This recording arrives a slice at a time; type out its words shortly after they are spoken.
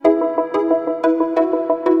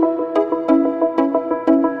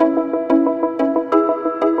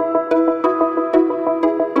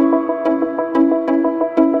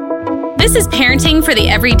This is Parenting for the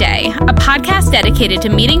Everyday, a podcast dedicated to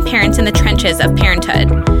meeting parents in the trenches of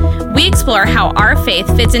parenthood. We explore how our faith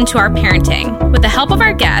fits into our parenting. With the help of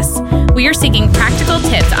our guests, we are seeking practical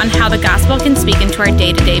tips on how the gospel can speak into our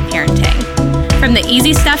day-to-day parenting. From the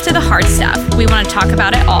easy stuff to the hard stuff, we want to talk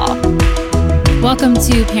about it all. Welcome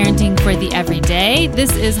to Parenting for the Everyday.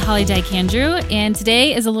 This is Holly Dyke-Andrew, and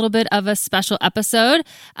today is a little bit of a special episode.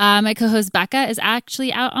 My co-host Becca is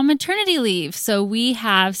actually out on maternity leave, so we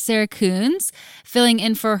have Sarah Coons filling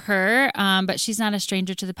in for her, but she's not a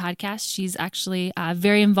stranger to the podcast. She's actually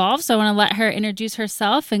very involved, so I want to let her introduce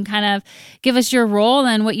herself and kind of give us your role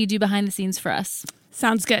and what you do behind the scenes for us.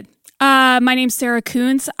 Sounds good. My name's Sarah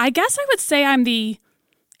Coons. I guess I would say I'm the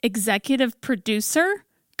executive producer.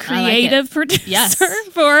 Creative producer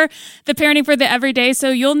for the Parenting for the Everyday. So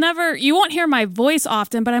you won't hear my voice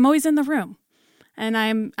often, but I'm always in the room. And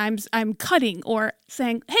I'm cutting or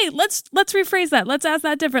saying, hey, let's rephrase that. Let's ask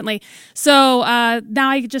that differently. So now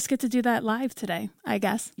I just get to do that live today, I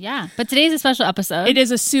guess. Yeah, but today's a special episode. It is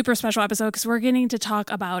a super special episode because we're getting to talk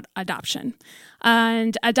about adoption.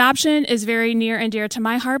 And adoption is very near and dear to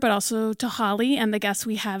my heart, but also to Holly and the guests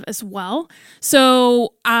we have as well.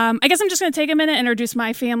 So I guess I'm just going to take a minute and introduce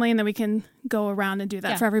my family, and then we can go around and do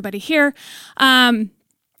that for everybody here.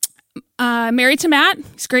 Married to Matt.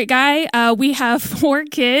 He's a great guy. We have 4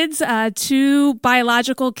 kids, 2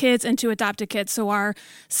 biological kids and 2 adopted kids. So our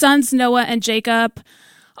sons, Noah and Jacob,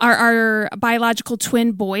 are our biological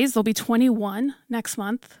twin boys. They'll be 21 next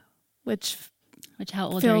month, which how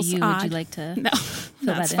old are you? Odd. Would you like to? No,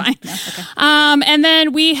 that's that fine. No? Okay. And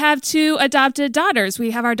then we have 2 adopted daughters.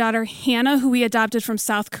 We have our daughter Hannah, who we adopted from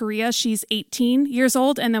South Korea. She's 18 years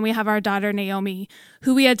old. And then we have our daughter Naomi,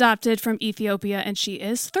 who we adopted from Ethiopia, and she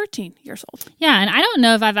is 13 years old. Yeah, and I don't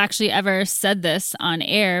know if I've actually ever said this on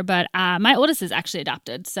air, but my oldest is actually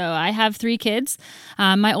adopted. So I have 3 kids.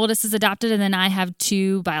 My oldest is adopted, and then I have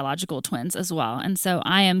 2 biological twins as well. And so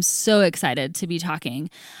I am so excited to be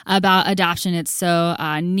talking about adoption. It's so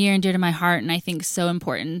near and dear to my heart, and I think so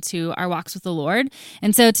important to our walks with the Lord.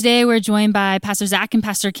 And so today we're joined by Pastor Zach and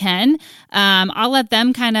Pastor Ken. I'll let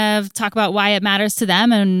them kind of talk about why it matters to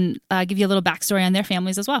them and give you a little backstory on their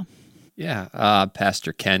families as well. Yeah,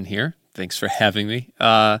 Pastor Ken here. Thanks for having me.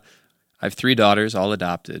 I have 3 daughters, all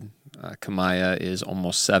adopted. Kamaya is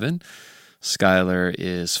almost 7, Skylar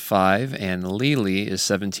is 5, and Lily is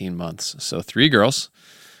 17 months. So 3 girls,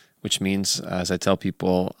 which means, as I tell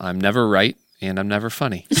people, I'm never right and I'm never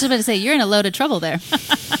funny. I was just about to say, you're in a load of trouble there.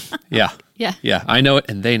 Yeah. I know it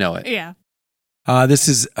and they know it. Yeah. This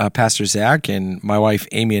is Pastor Zach, and my wife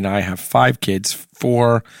Amy and I have 5 kids,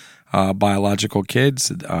 4 biological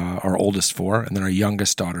kids, our oldest 4, and then our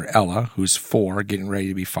youngest daughter, Ella, who's 4, getting ready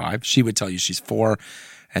to be 5. She would tell you she's 4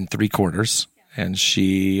 3/4, and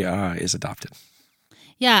she is adopted.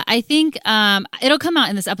 Yeah, I think it'll come out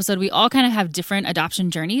in this episode. We all kind of have different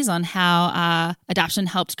adoption journeys on how adoption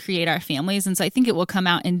helped create our families. And so I think it will come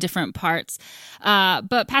out in different parts.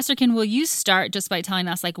 But Pastor Ken, will you start just by telling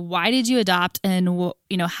us, why did you adopt, and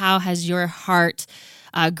how has your heart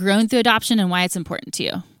grown through adoption and why it's important to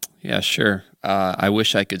you? Yeah, sure. I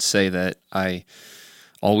wish I could say that I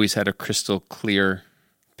always had a crystal clear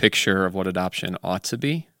picture of what adoption ought to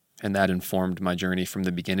be, and that informed my journey from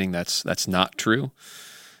the beginning. That's not true.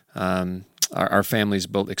 Our family's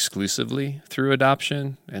built exclusively through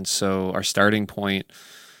adoption, and so our starting point,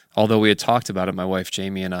 although we had talked about it, my wife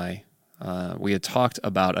Jamie and I, we had talked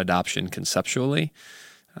about adoption conceptually.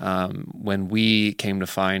 When we came to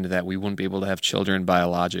find that we wouldn't be able to have children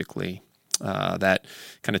biologically, that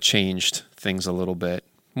kind of changed things a little bit.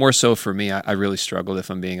 More so for me, I really struggled, if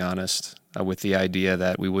I'm being honest, with the idea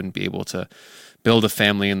that we wouldn't be able to build a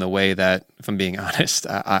family in the way that, if I'm being honest,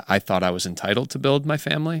 I thought I was entitled to build my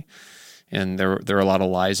family. And there are a lot of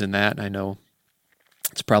lies in that. And I know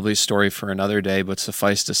it's probably a story for another day, but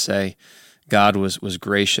suffice to say, God was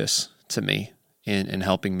gracious to me in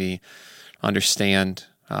helping me understand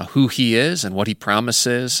who He is and what He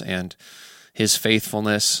promises and His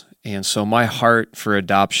faithfulness. And so my heart for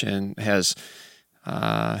adoption has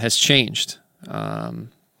changed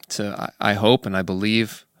to, I hope and I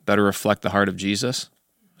believe, better reflect the heart of Jesus.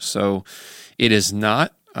 So it is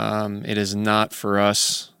not for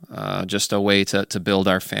us just a way to build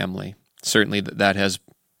our family. Certainly that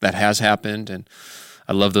has happened, and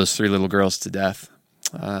I love those 3 little girls to death.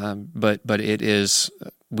 But it is,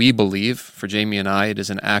 we believe, for Jamie and I, it is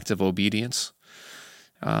an act of obedience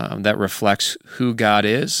that reflects who God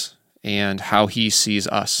is and how He sees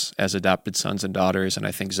us as adopted sons and daughters. And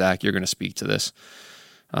I think, Zach, you're going to speak to this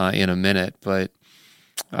in a minute, but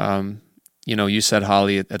you said,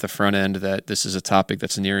 Holly, at the front end that this is a topic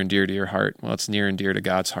that's near and dear to your heart. Well, it's near and dear to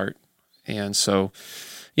God's heart. And so,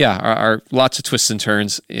 yeah, our lots of twists and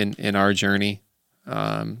turns in our journey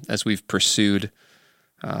as we've pursued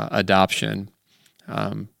adoption.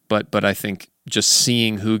 But I think just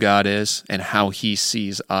seeing who God is and how He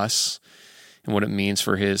sees us and what it means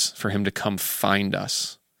for Him to come find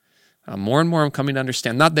us. More and more I'm coming to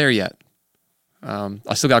understand. Not there yet.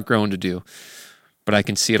 I still got growing to do, but I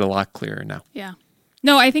can see it a lot clearer now. Yeah.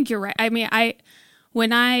 No, I think you're right. I mean,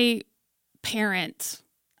 when I parent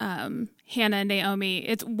Hannah and Naomi,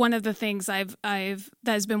 it's one of the things that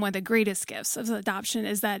has been one of the greatest gifts of adoption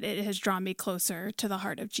is that it has drawn me closer to the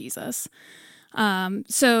heart of Jesus.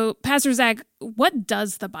 So, Pastor Zach, what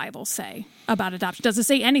does the Bible say about adoption? Does it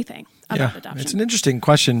say anything about adoption? It's an interesting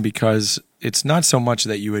question because it's not so much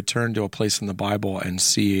that you would turn to a place in the Bible and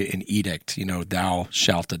see an edict, thou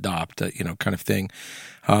shalt adopt, kind of thing.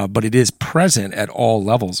 But it is present at all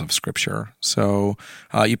levels of Scripture. So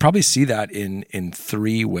you probably see that in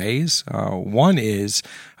three ways. One is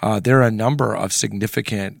there are a number of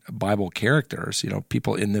significant Bible characters,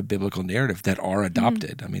 people in the biblical narrative that are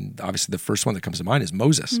adopted. Mm-hmm. I mean, obviously the first one that comes to mind is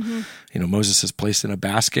Moses. Mm-hmm. Moses is placed in a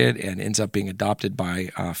basket and ends up being adopted by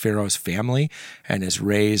Pharaoh's family and is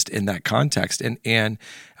raised in that context. And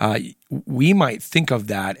we might think of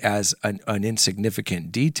that as an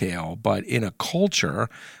insignificant detail, but in a culture,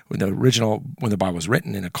 when the Bible was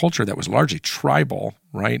written, in a culture that was largely tribal,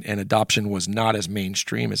 right, and adoption was not as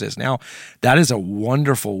mainstream as it is now, that is a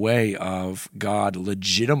wonderful way of God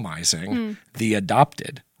legitimizing the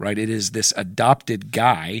adopted, right? It is this adopted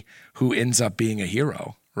guy who ends up being a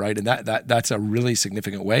hero. Right, and that's a really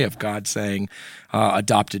significant way of God saying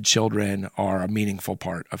adopted children are a meaningful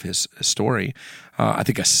part of His story. I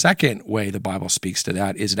think a second way the Bible speaks to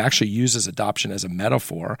that is it actually uses adoption as a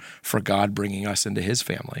metaphor for God bringing us into His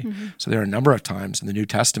family. Mm-hmm. So there are a number of times in the New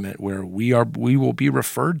Testament where we will be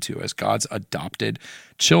referred to as God's adopted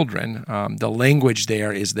children. The language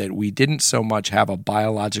there is that we didn't so much have a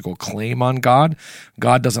biological claim on God.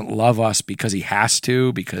 God doesn't love us because He has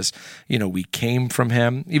to, because we came from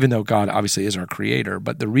Him, even though God obviously is our creator.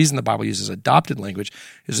 But the reason the Bible uses adopted language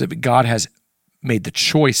is that God has made the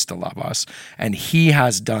choice to love us, and He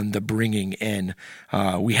has done the bringing in.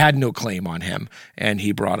 We had no claim on Him, and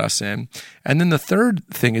He brought us in. And then the third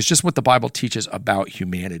thing is just what the Bible teaches about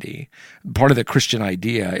humanity. Part of the Christian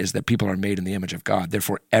idea is that people are made in the image of God.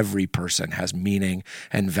 Therefore, every person has meaning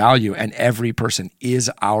and value, and every person is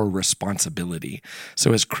our responsibility.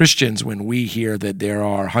 So as Christians, when we hear that there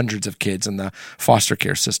are hundreds of kids in the foster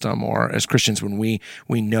care system, or as Christians, when we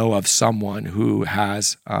know of someone who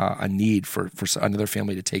has a need for another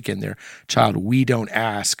family to take in their child, we don't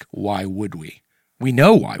ask, why would we? We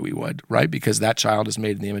know why we would, right? Because that child is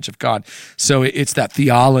made in the image of God. So it's that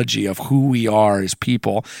theology of who we are as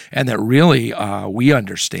people, and that really we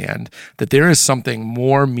understand that there is something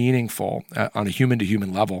more meaningful on a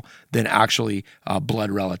human-to-human level than actually blood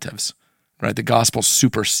relatives. Right, the gospel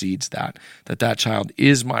supersedes that child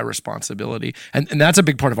is my responsibility. And that's a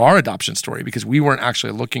big part of our adoption story, because we weren't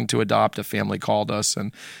actually looking to adopt. A family called us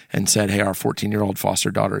and said, hey, our 14-year-old foster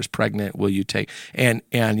daughter is pregnant. Will you take? And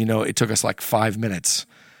it took us like 5 minutes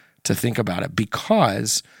to think about it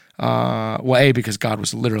because because God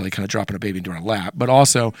was literally kind of dropping a baby into our lap, but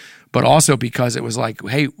also because it was like,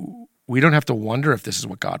 hey, we don't have to wonder if this is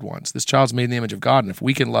what God wants. This child's made in the image of God, and if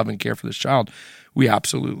we can love and care for this child, we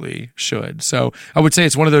absolutely should. So I would say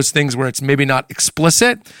it's one of those things where it's maybe not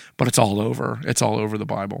explicit, but it's all over. It's all over the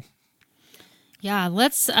Bible. Yeah,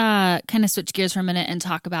 let's kind of switch gears for a minute and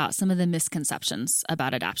talk about some of the misconceptions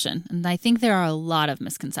about adoption. And I think there are a lot of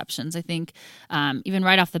misconceptions. I think even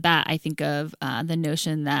right off the bat, I think of the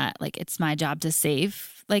notion that it's my job to save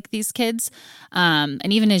these kids. And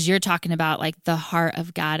even as you're talking about the heart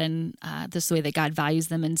of God and this way that God values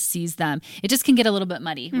them and sees them, it just can get a little bit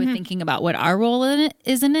muddy with thinking about what our role in it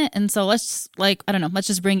is in it. And so let's let's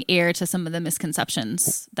just bring air to some of the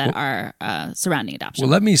misconceptions that are surrounding adoption.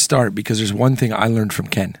 Well, let me start, because there's one thing I learned from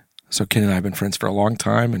Ken. So Ken and I have been friends for a long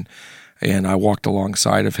time, and I walked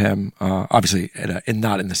alongside of him, obviously, and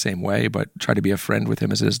not in the same way, but tried to be a friend with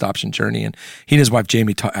him as his adoption journey. And he and his wife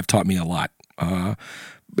Jamie have taught me a lot,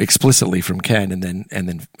 explicitly from Ken, and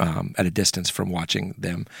then at a distance from watching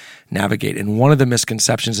them navigate. And one of the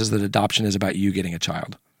misconceptions is that adoption is about you getting a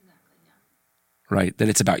child, right? That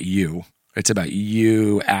it's about you. It's about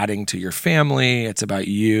you adding to your family. It's about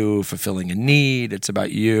you fulfilling a need. It's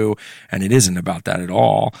about you, and it isn't about that at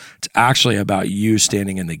all. It's actually about you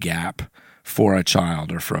standing in the gap for a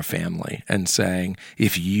child or for a family and saying,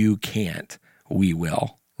 if you can't, we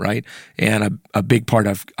will. right? And a big part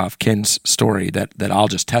of Ken's story that I'll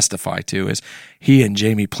just testify to is he and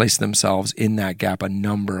Jamie placed themselves in that gap a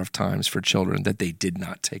number of times for children that they did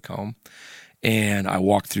not take home. And I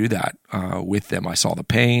walked through that with them. I saw the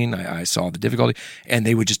pain, I saw the difficulty, and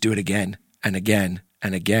they would just do it again and again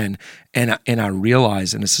and again. And I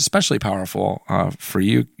realized, and it's especially powerful for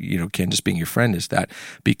you, Ken, just being your friend, is that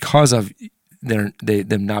because of them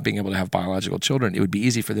not being able to have biological children, it would be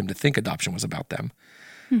easy for them to think adoption was about them.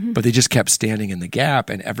 Mm-hmm. But they just kept standing in the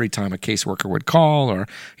gap, and every time a caseworker would call, or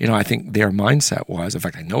I think their mindset was, in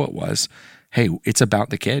fact, I know it was, hey, it's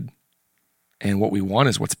about the kid. And what we want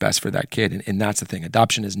is what's best for that kid. And that's the thing.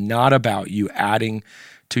 Adoption is not about you adding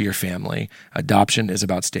to your family. Adoption is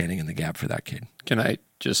about standing in the gap for that kid. Can I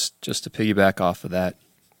just to piggyback off of that?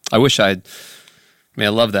 I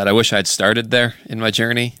love that. I wish I'd started there in my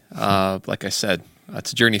journey. Like I said,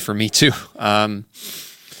 it's a journey for me too. But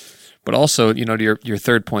also, to your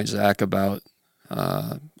third point, Zach, about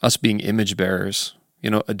us being image bearers,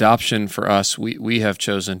 adoption for us, we have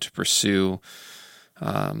chosen to pursue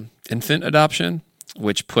infant adoption,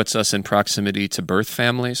 which puts us in proximity to birth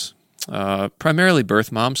families, primarily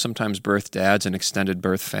birth moms, sometimes birth dads, and extended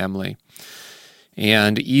birth family.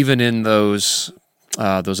 And even in those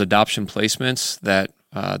adoption placements that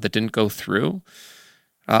didn't go through,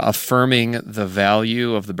 affirming the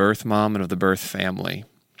value of the birth mom and of the birth family.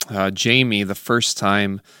 Jamie, the first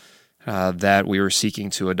time that we were seeking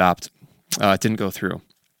to adopt, it didn't go through,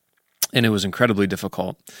 and it was incredibly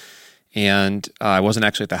difficult. And I wasn't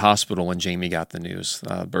actually at the hospital when Jamie got the news.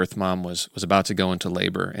 Birth mom was about to go into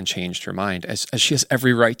labor and changed her mind, as she has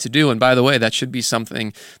every right to do. And by the way, that should be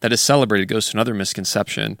something that is celebrated. It goes to another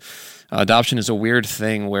misconception. Adoption is a weird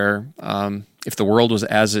thing where if the world was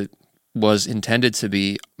as it was intended to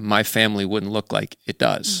be, my family wouldn't look like it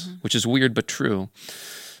does, which is weird but true.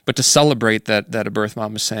 But to celebrate that a birth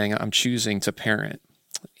mom is saying, I'm choosing to parent.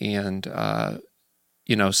 And,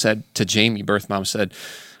 said to Jamie, birth mom said,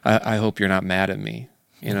 I hope you're not mad at me.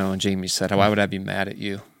 And Jamie said, why would I be mad at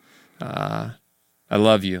you? I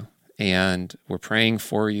love you. And we're praying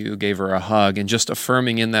for you, gave her a hug, and just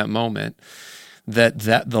affirming in that moment that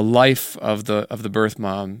the life of the birth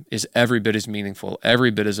mom is every bit as meaningful, every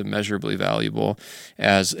bit as immeasurably valuable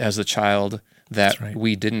as the child that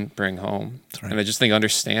we didn't bring home. And I just think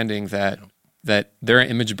understanding that there are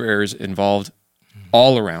image bearers involved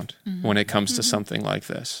all around when it comes to something like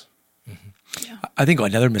this. Yeah. I think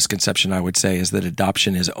another misconception I would say is that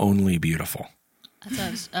adoption is only beautiful.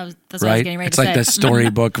 That's what I was getting ready it's to say. It's like the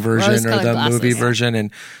storybook version or the movie version.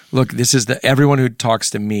 And look, this is everyone who talks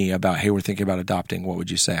to me about, hey, we're thinking about adopting, what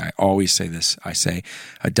would you say? I always say this. I say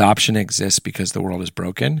adoption exists because the world is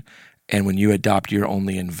broken. And when you adopt, you're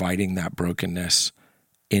only inviting that brokenness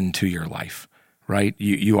into your life, right?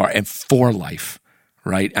 You are, and for life.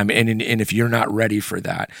 Right. I mean, and if you're not ready for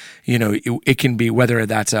that, it can be whether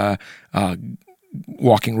that's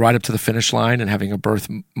walking right up to the finish line and having a birth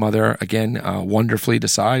mother again wonderfully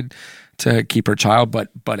decide to keep her child,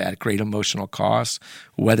 but at great emotional cost.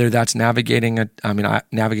 Whether that's navigating a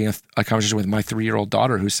conversation with my 3-year-old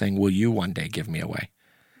daughter who's saying, "Will you one day give me away?"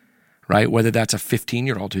 Right? Whether that's a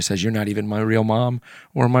 15-year-old who says, "You're not even my real mom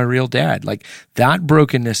or my real dad." Like that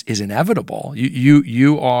brokenness is inevitable.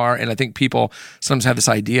 You are, and I think people sometimes have this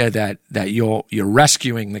idea that you're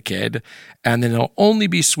rescuing the kid, and then it'll only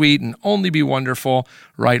be sweet and only be wonderful,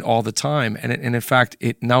 right, all the time. And in fact,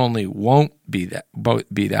 it not only won't be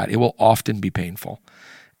that, it will often be painful,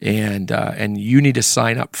 and you need to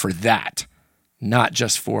sign up for that, not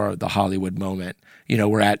just for the Hollywood moment.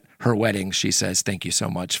 We're at her wedding. She says, "Thank you so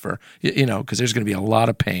much for," because there's going to be a lot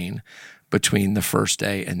of pain between the first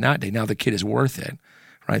day and that day. Now the kid is worth it,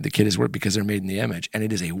 right? The kid is worth it because they're made in the image, and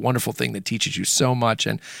it is a wonderful thing that teaches you so much.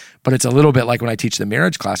 But it's a little bit like when I teach the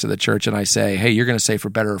marriage class at the church, and I say, "Hey, you're going to say for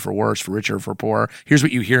better or for worse, for richer or for poorer." Here's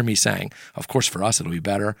what you hear me saying: "Of course, for us it'll be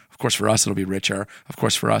better. Of course, for us it'll be richer. Of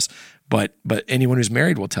course, for us." But anyone who's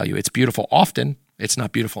married will tell you it's beautiful often. It's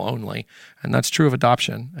not beautiful only. And that's true of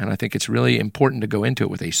adoption. And I think it's really important to go into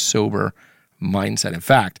it with a sober mindset. In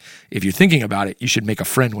fact, if you're thinking about it, you should make a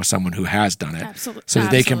friend with someone who has done it. Absolutely. So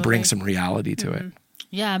that they can bring some reality to it.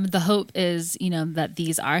 Yeah, the hope is, that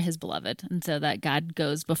these are his beloved. And so that God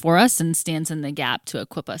goes before us and stands in the gap to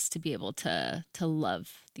equip us to be able to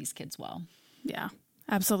love these kids well. Yeah,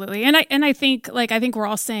 absolutely. And I think we're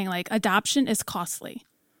all saying adoption is costly.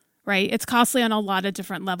 Right. It's costly on a lot of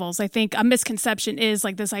different levels. I think a misconception is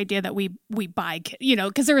this idea that we buy,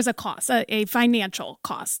 because there is a cost, a financial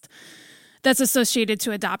cost that's associated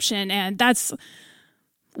to adoption. And that's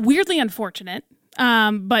weirdly unfortunate,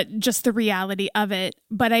 but just the reality of it.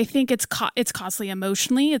 But I think it's costly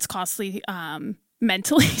emotionally. It's costly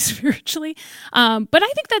mentally, spiritually. But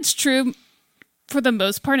I think that's true for the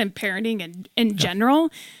most part in parenting and in general.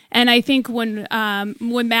 And I think when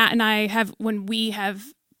Matt and I when we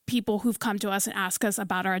have people who've come to us and ask us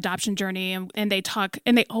about our adoption journey and they talk,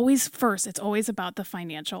 and they always it's always about the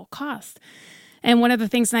financial cost. And one of the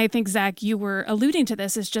things, and I think, Zach, you were alluding to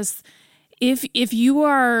this, is just if you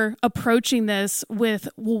are approaching this with,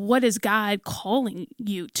 well, what is God calling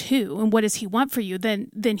you to and what does he want for you, then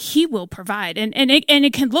he will provide. And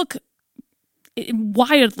it can look in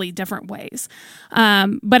wildly different ways.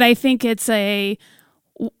 But I think it's a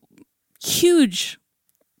huge,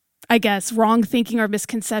 I guess, wrong thinking or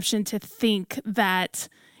misconception to think that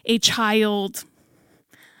a child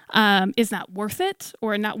is not worth it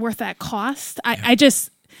or not worth that cost. I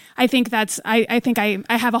think I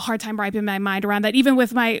have a hard time wrapping my mind around that. Even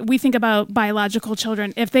with we think about biological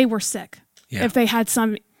children, if they were sick, if they had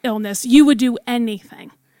some illness, you would do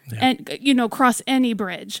anything and, cross any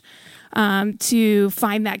bridge to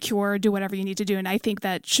find that cure, do whatever you need to do. And I think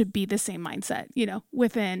that should be the same mindset,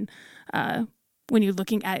 within when you're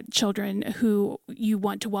looking at children who you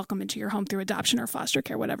want to welcome into your home through adoption or foster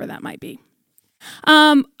care, whatever that might be.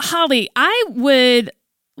 Holly, I would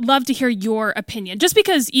love to hear your opinion, just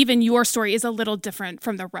because even your story is a little different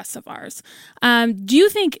from the rest of ours. Do you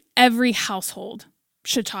think every household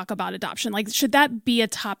should talk about adoption? Like, should that be a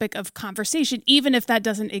topic of conversation, even if that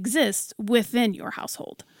doesn't exist within your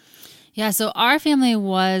household? Yeah, so our family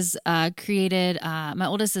was created. My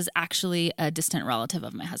oldest is actually a distant relative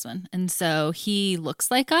of my husband, and so he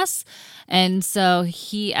looks like us. And so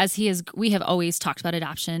we have always talked about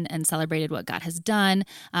adoption and celebrated what God has done.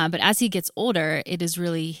 But as he gets older, it is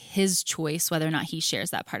really his choice whether or not he shares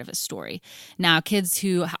that part of his story. Now, kids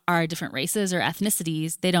who are different races or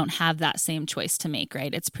ethnicities, they don't have that same choice to make,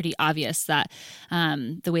 right? It's pretty obvious that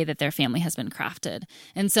the way that their family has been crafted.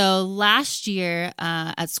 And so last year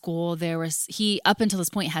at school, he up until this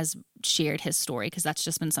point has shared his story because that's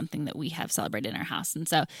just been something that we have celebrated in our house. And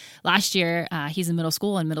so last year he's in middle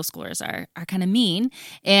school, and middle schoolers are kind of mean.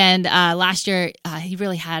 And last year he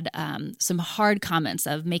really had some hard comments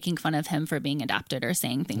of making fun of him for being adopted or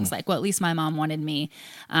saying things like, well, at least my mom wanted me,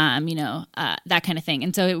 that kind of thing.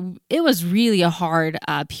 And so it was really a hard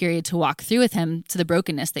period to walk through with him, to the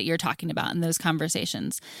brokenness that you're talking about in those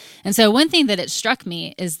conversations. And so one thing that it struck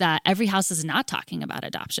me is that every house is not talking about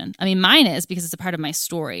adoption. I mean, mine is, because it's a part of my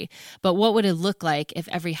story. But what would it look like if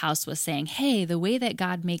every house was saying, hey, the way that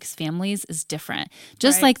God makes families is different,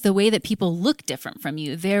 just like the way that people look different from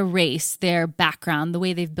you, their race, their background, the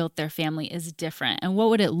way they've built their family is different. And what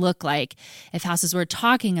would it look like if houses were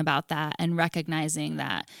talking about that and recognizing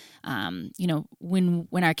that,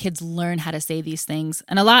 when our kids learn how to say these things,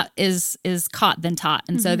 and a lot is caught than taught.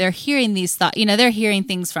 And so they're hearing these thoughts, they're hearing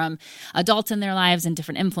things from adults in their lives and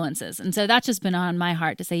different influences. And so that's just been on my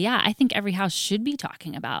heart to say, yeah, I think every house should be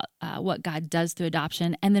talking about what God does through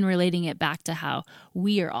adoption, and then relating it back to how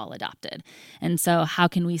we are all adopted. And so how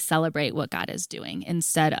can we celebrate what God is doing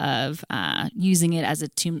instead of using it as a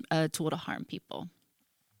tool to harm people?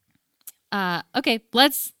 Okay,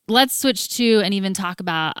 let's switch to and even talk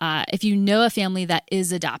about if you know a family that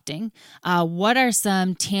is adopting, what are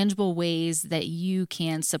some tangible ways that you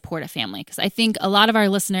can support a family? Because I think a lot of our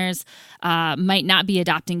listeners might not be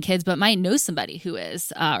adopting kids, but might know somebody who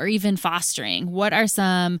is, or even fostering. What are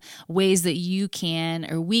some ways that you can,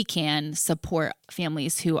 or we can, support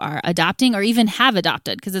families who are adopting or even have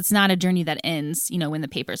adopted? Because it's not a journey that ends, when the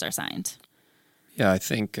papers are signed. Yeah, I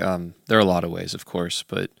think there are a lot of ways, of course,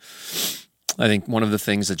 but I think one of the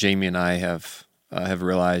things that Jamie and I have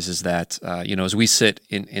realized is that as we sit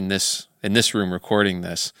in this room recording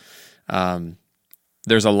this,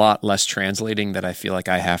 there's a lot less translating that I feel like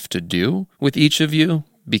I have to do with each of you,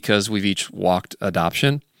 because we've each walked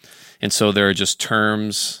adoption, and so there are just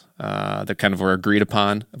terms that kind of were agreed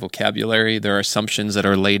upon, vocabulary. There are assumptions that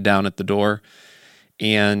are laid down at the door.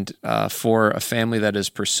 And for a family that is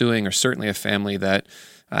pursuing, or certainly a family that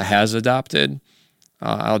has adopted,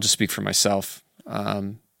 I'll just speak for myself.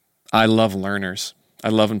 I love learners. I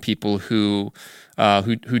love when people who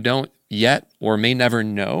don't yet or may never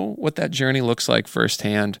know what that journey looks like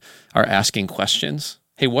firsthand are asking questions.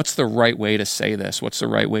 Hey, what's the right way to say this? What's the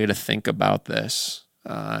right way to think about this?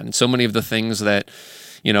 And so many of the things that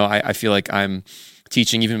I feel like I'm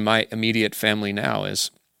teaching even my immediate family now is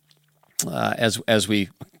as we,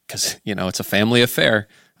 because it's a family affair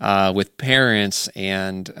with parents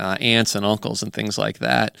and aunts and uncles and things like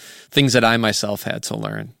that, things that I myself had to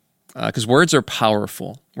learn, because words are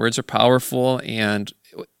powerful. Words are powerful, and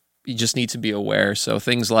you just need to be aware. So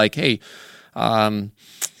things like, hey,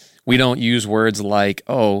 We don't use words like,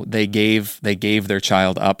 oh, they gave their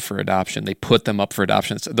child up for adoption. They put them up for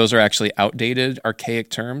adoption. Those are actually outdated,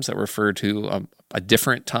 archaic terms that refer to a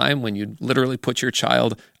different time when you literally put your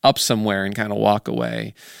child up somewhere and kind of walk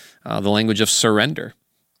away. The language of surrender,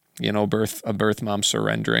 a birth mom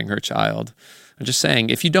surrendering her child. I'm just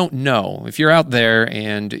saying, if you don't know, if you're out there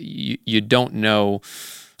and you don't know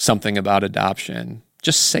something about adoption,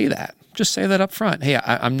 just say that. Just say that up front. Hey,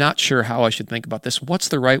 I'm not sure how I should think about this. What's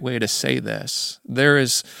the right way to say this? There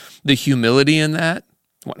is the humility in that.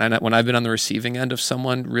 When I've been on the receiving end of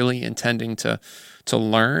someone really intending to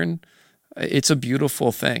learn, it's a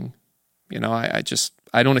beautiful thing.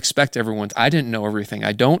 I don't expect I didn't know everything.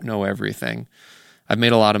 I don't know everything. I've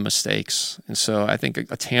made a lot of mistakes. And so I think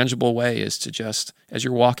a tangible way is to just, as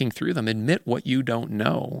you're walking through them, admit what you don't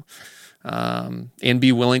know. And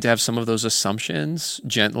be willing to have some of those assumptions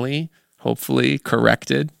gently, hopefully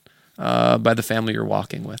corrected by the family you're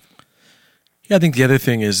walking with. Yeah, I think the other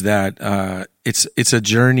thing is that it's a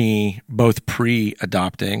journey both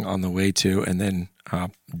pre-adopting on the way to, and then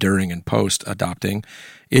during and post-adopting.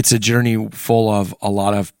 It's a journey full of a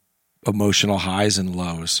lot of emotional highs and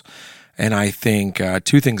lows. And I think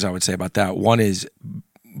two things I would say about that. One is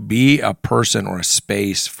be a person or a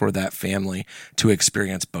space for that family to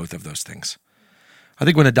experience both of those things. I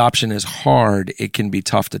think when adoption is hard, it can be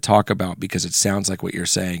tough to talk about because it sounds like what you're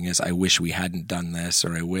saying is, I wish we hadn't done this,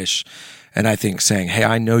 or I wish. And I think saying, hey,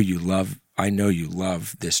 I know you love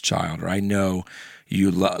this child, or I know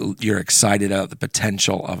you're excited about the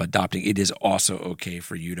potential of adopting. It is also okay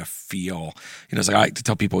for you to feel, it's like I like to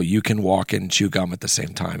tell people, you can walk and chew gum at the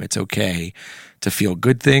same time. It's okay to feel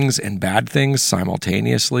good things and bad things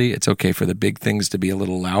simultaneously. It's okay for the big things to be a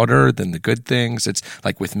little louder than the good things. It's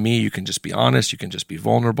like with me, you can just be honest. You can just be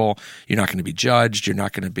vulnerable. You're not going to be judged. You're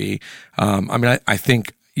not going to be, I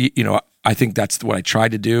think, I think that's what I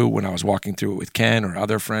tried to do when I was walking through it with Ken or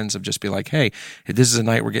other friends, of just be like, hey, if this is a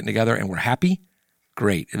night we're getting together and we're happy,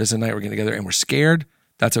 great. It is a night we're getting together and we're scared,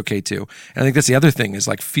 that's okay too. And I think that's the other thing is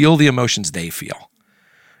like, feel the emotions they feel.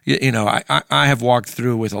 I have walked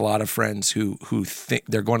through with a lot of friends who think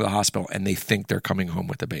they're going to the hospital and they think they're coming home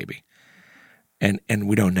with a baby. And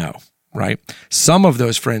we don't know, right? Some of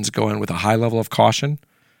those friends go in with a high level of caution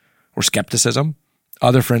or skepticism.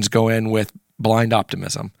 Other friends go in with blind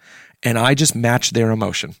optimism. And I just match their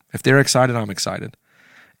emotion. If they're excited, I'm excited.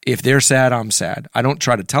 If they're sad, I'm sad. I don't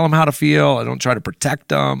try to tell them how to feel. I don't try to protect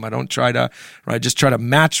them. I just try to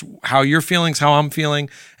match how you're feeling, how I'm feeling.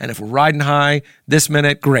 And if we're riding high this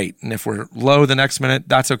minute, great. And if we're low the next minute,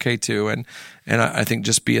 that's okay too. And I think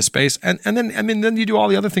just be a space. And then you do all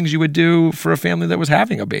the other things you would do for a family that was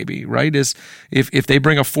having a baby, right? Is if they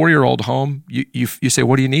bring a 4-year-old home, you say,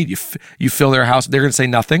 what do you need? You fill their house. They're going to say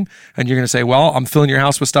nothing. And you're going to say, well, I'm filling your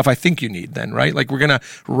house with stuff I think you need then, right? Like we're going to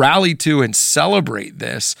rally to and celebrate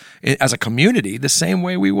this as a community the same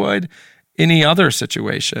way we would any other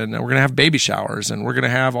situation. And we're going to have baby showers and we're going to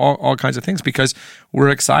have all kinds of things because we're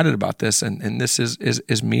excited about this and this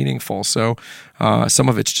is meaningful. So some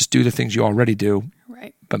of it's just do the things you already do,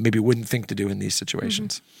 right? But maybe wouldn't think to do in these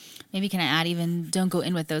situations. Mm-hmm. Maybe can I add, even don't go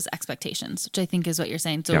in with those expectations, which I think is what you're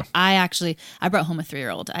saying. So yeah. I brought home a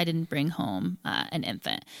 3-year-old. I didn't bring home an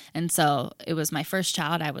infant. And so it was my first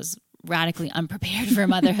child. I was radically unprepared for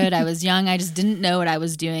motherhood. I was young. I just didn't know what I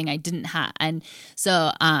was doing. I didn't have, and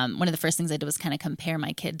so one of the first things I did was kind of compare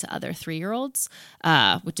my kid to other 3-year-olds,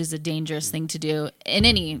 which is a dangerous thing to do in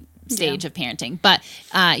any stage of parenting. But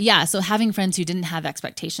so having friends who didn't have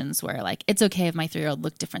expectations where like, it's okay if my 3-year-old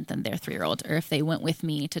looked different than their 3-year-old, or if they went with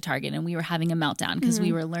me to Target and we were having a meltdown because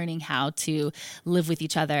we were learning how to live with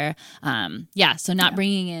each other. So not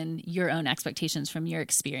bringing in your own expectations from your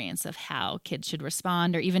experience of how kids should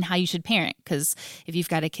respond or even how you should parent. Because if you've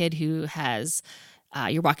got a kid who has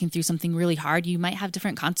you're walking through something really hard, you might have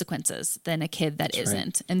different consequences than a kid that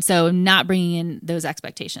isn't. Right. And so not bringing in those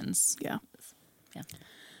expectations. Yeah.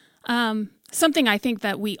 Something I think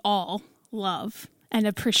that we all love and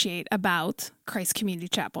appreciate about Christ Community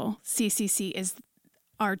Chapel, CCC, is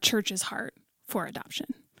our church's heart for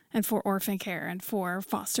adoption and for orphan care and for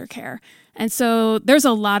foster care. And so there's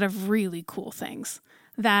a lot of really cool things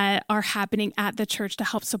that are happening at the church to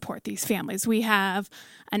help support these families. We have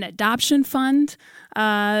an adoption fund,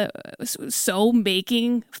 so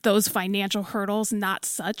making those financial hurdles not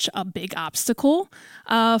such a big obstacle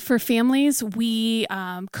for families. We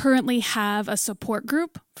currently have a support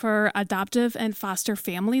group for adoptive and foster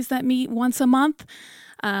families that meet once a month.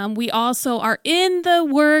 We also are in the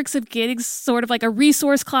works of getting sort of like a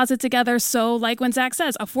resource closet together. So like when Zach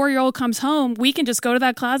says, a 4-year-old comes home, we can just go to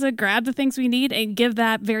that closet, grab the things we need, and give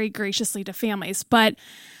that very graciously to families. But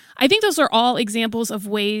I think those are all examples of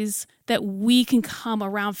ways that we can come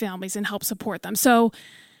around families and help support them. So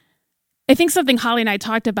I think something Holly and I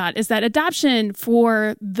talked about is that adoption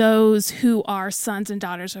for those who are sons and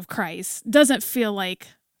daughters of Christ doesn't feel like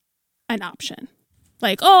an option.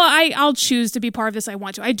 Like, I'll choose to be part of this. I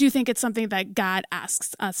want to. I do think it's something that God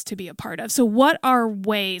asks us to be a part of. So what are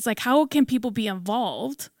ways, like how can people be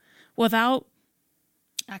involved without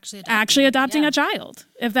actually adopting a child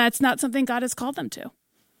if that's not something God has called them to?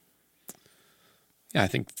 Yeah, I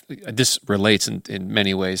think this relates in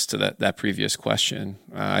many ways to that previous question.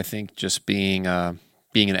 I think just being an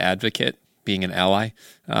advocate, being an ally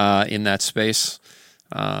in that space.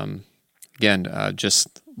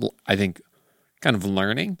 Just I think kind of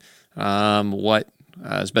learning what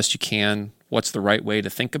as best you can. What's the right way to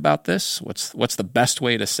think about this? What's the best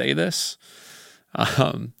way to say this?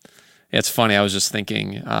 It's funny. I was just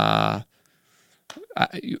thinking.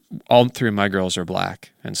 All three of my girls are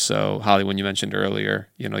black, and so Holly, when you mentioned earlier,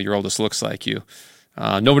 your oldest looks like you.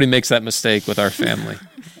 Nobody makes that mistake with our family,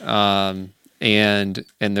 and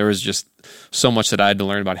there was just so much that I had to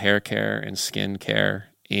learn about hair care and skin care,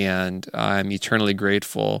 and I'm eternally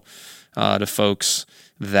grateful to folks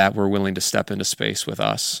that were willing to step into space with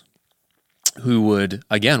us, who would,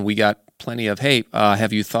 again, we got plenty of, hey,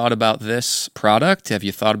 have you thought about this product? Have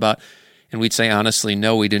you thought about? And we'd say, honestly,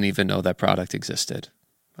 no, we didn't even know that product existed.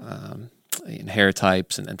 In hair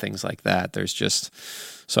types and things like that.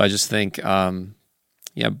 So I just think,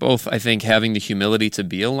 both, I think having the humility to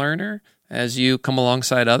be a learner as you come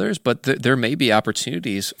alongside others, but there may be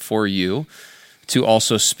opportunities for you to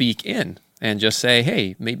also speak in and just say,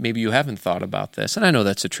 hey, maybe you haven't thought about this. And I know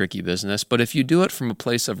that's a tricky business, but if you do it from a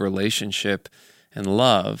place of relationship and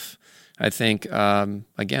love, I think,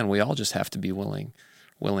 again, we all just have to be willing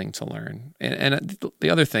to learn. And the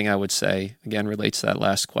other thing I would say, again, relates to that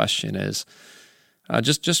last question is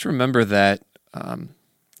just remember that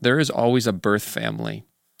there is always a birth family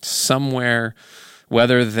somewhere,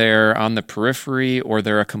 whether they're on the periphery or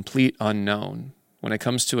they're a complete unknown. When it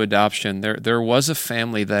comes to adoption, there was a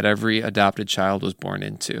family that every adopted child was born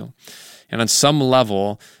into. And on some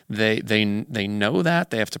level, they know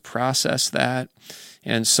that, they have to process that.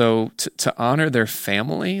 And so to honor their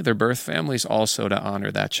family, their birth family, is also to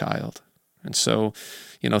honor that child. And so,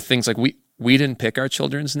 things like we didn't pick our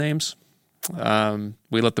children's names.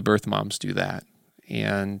 We let the birth moms do that.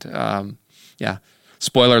 And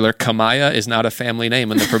spoiler alert, Kamaya is not a family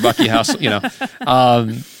name in the Perbucky house,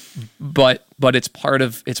 but it's part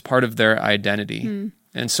of their identity.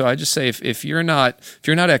 And so I just say, if you're not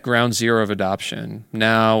at ground zero of adoption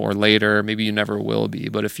now or later, maybe you never will be,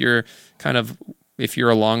 but if you're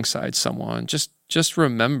alongside someone, just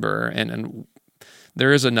remember, and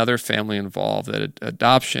there is another family involved, that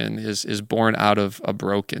adoption is born out of a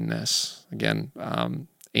brokenness, again,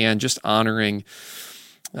 and just honoring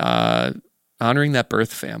that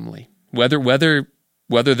birth family, whether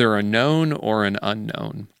they're a known or an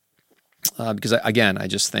unknown. Because I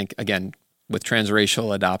just think, again, with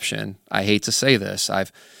transracial adoption, I hate to say this,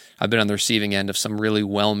 I've been on the receiving end of some really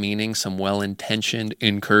well-meaning, some well-intentioned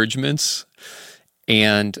encouragements.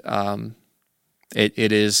 And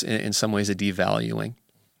it is, in some ways, a devaluing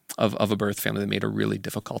of a birth family that made a really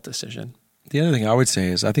difficult decision. The other thing I would say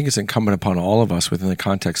is I think it's incumbent upon all of us within the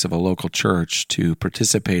context of a local church to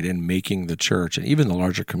participate in making the church and even the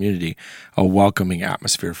larger community a welcoming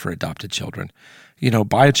atmosphere for adopted children.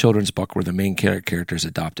 Buy a children's book where the main character is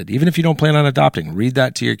adopted. Even if you don't plan on adopting, read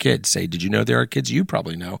that to your kids. Say, did you know there are kids you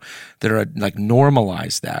probably know that are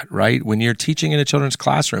normalize that, right? When you're teaching in a children's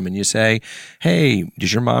classroom and you say, hey,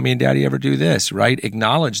 does your mommy and daddy ever do this, right?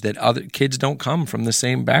 Acknowledge that other kids don't come from the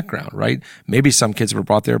same background, right? Maybe some kids were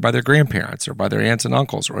brought there by their grandparents or by their aunts and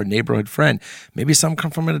uncles or a neighborhood friend. Maybe some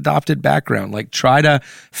come from an adopted background. Try to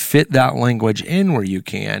fit that language in where you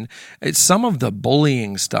can. It's some of the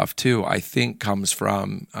bullying stuff too, I think, comes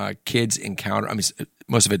from kids encounter. I mean,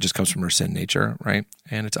 most of it just comes from our sin nature, right?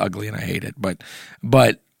 And it's ugly, and I hate it. But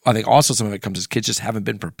I think also some of it comes as kids just haven't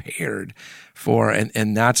been prepared for,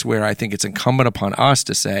 and that's where I think it's incumbent upon us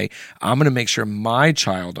to say, I'm going to make sure my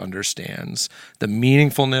child understands the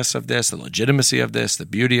meaningfulness of this, the legitimacy of this, the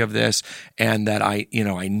beauty of this, and that I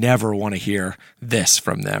never want to hear this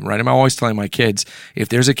from them, right? I'm always telling my kids, if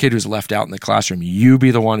there's a kid who's left out in the classroom, you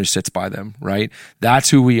be the one who sits by them, right? That's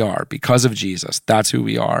who we are because of Jesus. That's who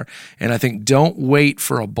we are. And I think don't wait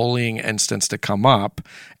for a bullying instance to come up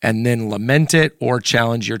and then lament it or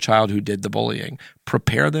challenge your child who did the bullying.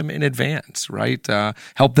 Prepare them in advance, right?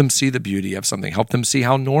 Help them see the beauty of something. Help them see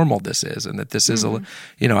how normal this is, and that this is,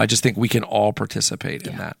 I just think we can all participate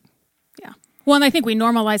in that. Yeah. Well, and I think we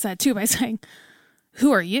normalize that too by saying,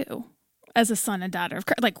 who are you? as a son and daughter of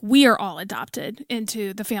Christ. Like, we are all adopted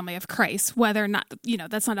into the family of Christ, whether or not,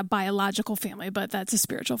 that's not a biological family, but that's a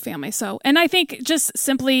spiritual family. So, and I think just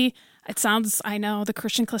simply, it sounds, I know, the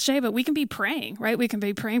Christian cliche, but we can be praying, right? We can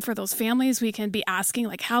be praying for those families. We can be asking,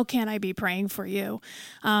 like, how can I be praying for you?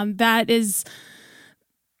 That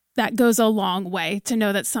goes a long way to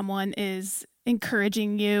know that someone is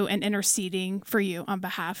encouraging you and interceding for you on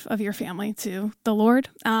behalf of your family to the Lord.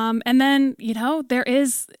 And then,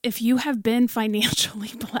 if you have been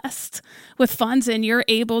financially blessed with funds and you're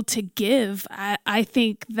able to give, I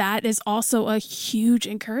think that is also a huge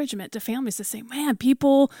encouragement to families to say, man,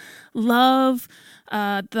 people love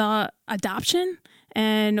the adoption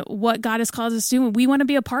and what God has called us to do, and we want to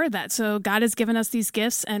be a part of that. So God has given us these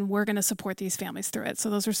gifts, and we're going to support these families through it. So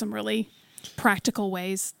those are some really practical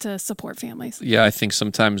ways to support families. Yeah, I think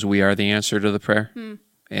sometimes we are the answer to the prayer.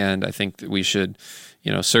 And I think that we should,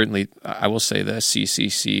 certainly, I will say that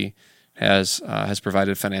CCC has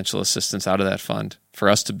provided financial assistance out of that fund for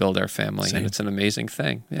us to build our family. Same. And it's an amazing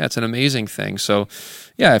thing. Yeah, it's an amazing thing. So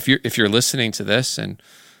yeah, if you're listening to this and,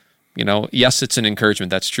 yes, it's an encouragement.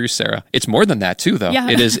 That's true, Sarah. It's more than that too, though. Yeah.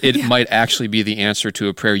 It might actually be the answer to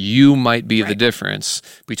a prayer. You might be the difference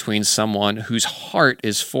between someone whose heart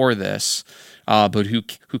is for this, but who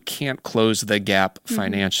can't close the gap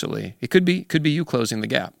financially. It could be you closing the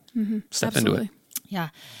gap. Step Absolutely. into it. Yeah.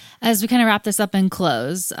 As we kind of wrap this up and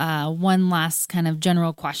close, one last kind of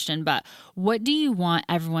general question, but what do you want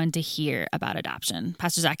everyone to hear about adoption?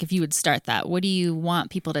 Pastor Zach, if you would start that, what do you want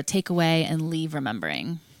people to take away and leave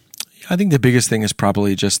remembering? I think the biggest thing is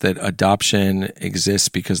probably just that adoption exists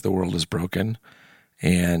because the world is broken,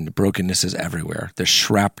 and brokenness is everywhere. There's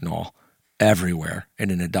shrapnel everywhere in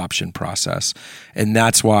an adoption process. And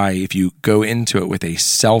that's why if you go into it with a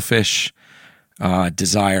selfish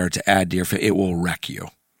desire to add to your family, it will wreck you,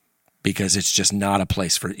 because it's just not a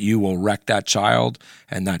place for you. Will wreck that child,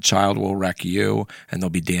 and that child will wreck you, and there'll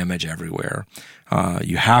be damage everywhere.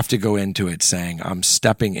 You have to go into it saying, I'm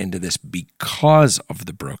stepping into this because of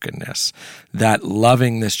the brokenness. That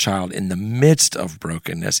loving this child in the midst of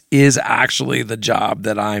brokenness is actually the job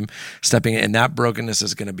that I'm stepping in. And that brokenness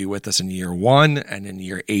is going to be with us in year 1 and in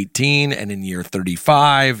year 18 and in year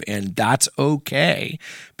 35. And that's okay,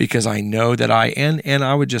 because I know that and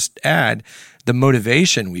I would just add, the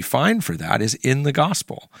motivation we find for that is in the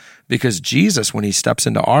gospel, because Jesus, when he steps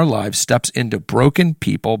into our lives, steps into broken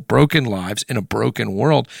people, broken lives in a broken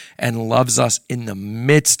world, and loves us in the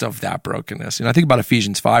midst of that brokenness. I think about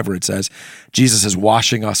Ephesians 5, where it says Jesus is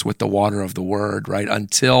washing us with the water of the word, right,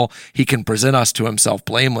 until he can present us to himself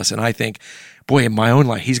blameless. And I think, boy, in my own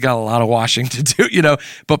life, he's got a lot of washing to do,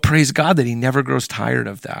 but praise God that he never grows tired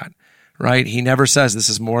of that. Right? He never says, this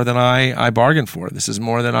is more than I bargained for. This is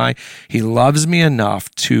more than he loves me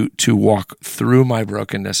enough to walk through my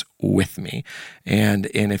brokenness with me. And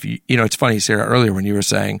if it's funny, Sarah, earlier when you were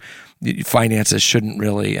saying finances shouldn't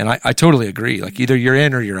really, and I totally agree. Like, either you're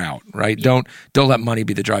in or you're out, right? Yeah. Don't let money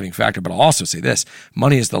be the driving factor. But I'll also say this,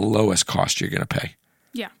 money is the lowest cost you're going to pay.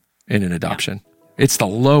 Yeah. In an adoption. Yeah. It's the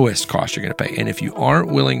lowest cost you're going to pay. And if you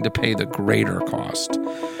aren't willing to pay the greater cost,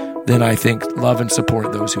 then I think love and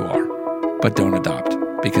support those who are. But don't adopt,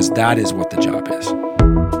 because that is what the job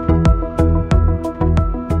is.